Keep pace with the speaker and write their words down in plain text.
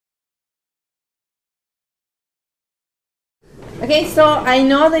Okay, so I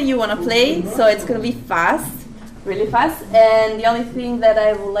know that you want to play, so it's going to be fast, really fast. And the only thing that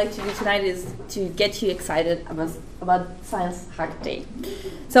I would like to do tonight is to get you excited about Science Hack Day.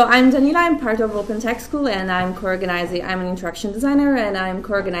 So I'm Danila, I'm part of OpenTechSchool, and I'm an interaction designer, and I'm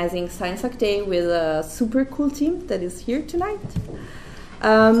co-organizing Science Hack Day with a super cool team that is here tonight.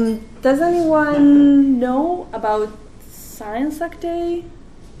 Does anyone know about Science Hack Day?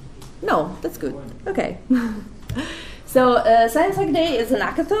 No, that's good. Okay. So Science Hack Day is an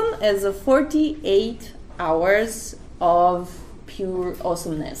hackathon, is 48 hours of pure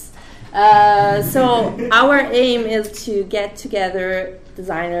awesomeness. So our aim is to get together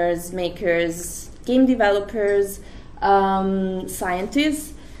designers, makers, game developers,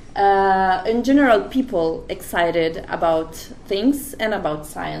 scientists, in general people excited about things and about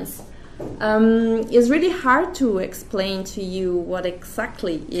science. It's really hard to explain to you what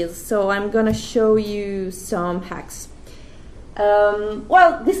exactly is, so I'm going to show you some hacks.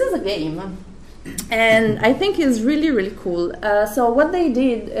 Well, this is a game, and I think it's really, really cool. So what they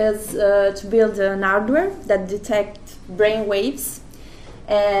did is to build an hardware that detects brain waves,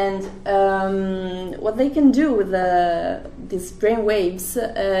 and what they can do with these brain waves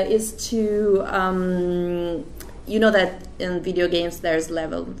is to, you know that in video games there's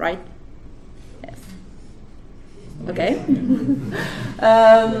level, right? Yes. Okay.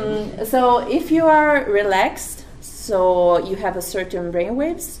 So if you are relaxed, so you have a certain brain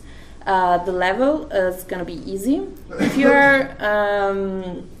waves, the level is going to be easy. If you're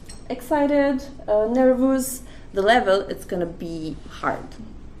excited, nervous, the level it's going to be hard.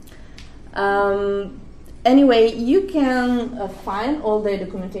 Anyway, you can find all the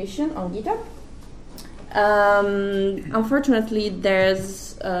documentation on GitHub. Unfortunately,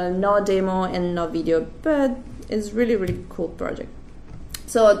 there's no demo and no video, but it's really, really cool project.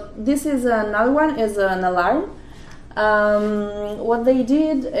 So this is another one, is an alarm. What they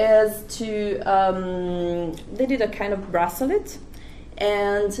did is they did a kind of bracelet,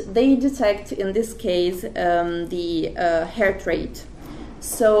 and they detect, in this case, the heart rate.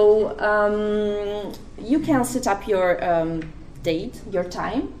 So you can set up your date, your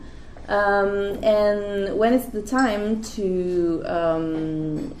time, and when it's the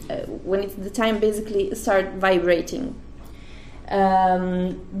time basically start vibrating.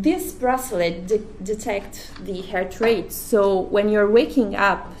 This bracelet detects the heart rate, so when you're waking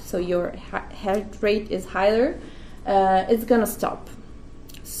up, so your heart rate is higher, it's gonna stop.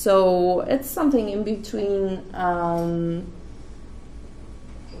 So it's something in between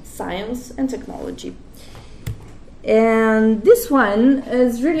science and technology. And this one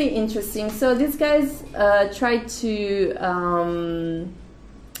is really interesting. So these guys tried to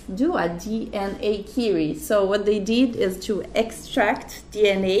do a DNA query. So what they did is to extract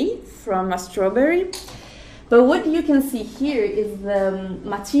DNA from a strawberry. But what you can see here is the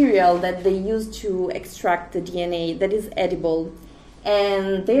material that they used to extract the DNA that is edible.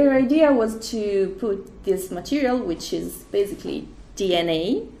 And their idea was to put this material, which is basically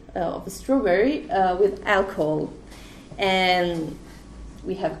DNA of a strawberry, with alcohol. And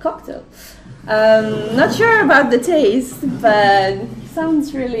we have cocktail. Not sure about the taste, but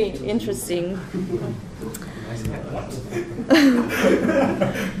sounds really interesting.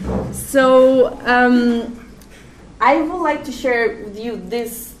 So I would like to share with you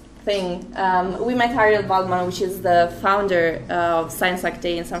this thing. We met Ariel Waldman, which is the founder of Science Hack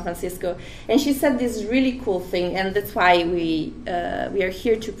Day in San Francisco, and she said this really cool thing, and that's why we are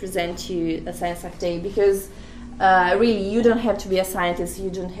here to present you a Science Hack Day, because really, you don't have to be a scientist, you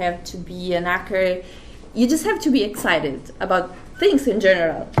don't have to be an hacker, you just have to be excited about things in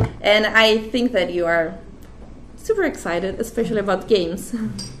general. And I think that you are super excited, especially about games.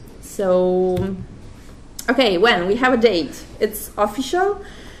 So, okay, when? We have a date. It's official.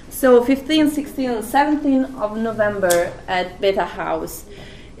 So 15, 16, and 17 of November at Beta House.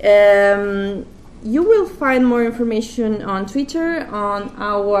 You will find more information on Twitter, on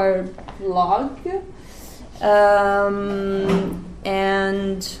our blog.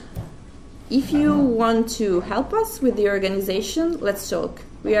 And if you want to help us with the organization, let's talk.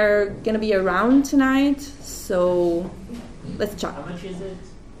 We are going to be around tonight, so let's talk. How much is it?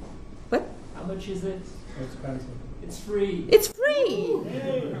 What? How much is it? It's expensive. It's free. It's free!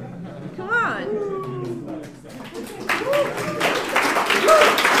 Yay. Come on!